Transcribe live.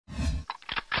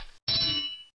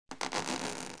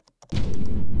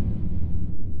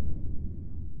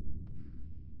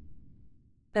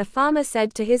A farmer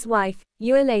said to his wife,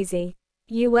 "You are lazy.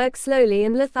 You work slowly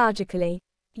and lethargically.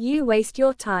 You waste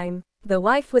your time." The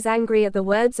wife was angry at the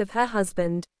words of her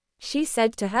husband. She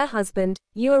said to her husband,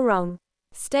 "You are wrong.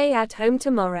 Stay at home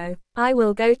tomorrow. I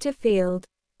will go to field.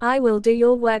 I will do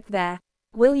your work there.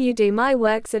 Will you do my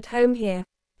works at home here?"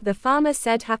 The farmer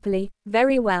said happily,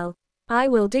 "Very well. I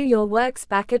will do your works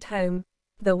back at home."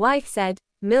 The wife said,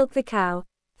 "Milk the cow.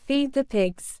 Feed the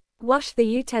pigs. Wash the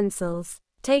utensils.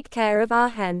 Take care of our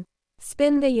hen.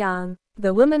 Spin the yarn."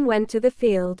 The woman went to the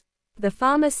field. The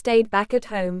farmer stayed back at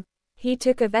home. He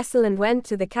took a vessel and went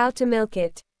to the cow to milk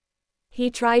it. He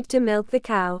tried to milk the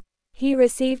cow. He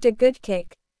received a good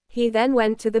kick. He then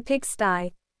went to the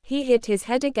pigsty. He hit his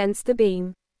head against the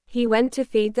beam. He went to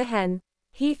feed the hen.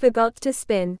 He forgot to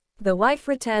spin. The wife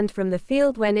returned from the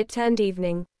field when it turned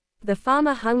evening. The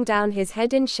farmer hung down his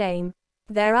head in shame.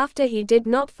 Thereafter he did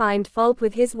not find fault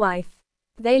with his wife.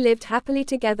 They lived happily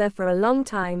together for a long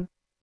time.